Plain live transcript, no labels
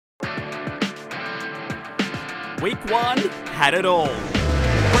Week 1 had it all.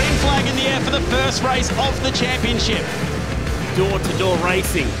 Green flag in the air for the first race of the championship. Door-to-door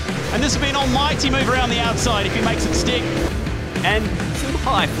racing. And this will be an almighty move around the outside if he makes it stick. And some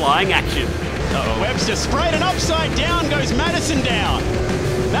high-flying action. Uh-oh. Webster sprayed and upside down goes Madison down.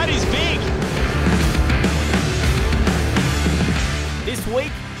 That is big. This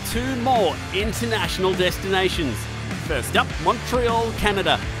week, 2 more international destinations. First up, Montreal,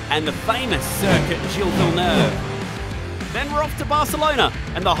 Canada, and the famous Circuit Gilles Villeneuve. Then we're off to Barcelona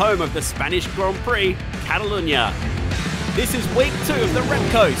and the home of the Spanish Grand Prix, Catalunya. This is week 2 of the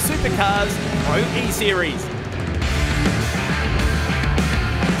Repco Supercars Pro eSeries.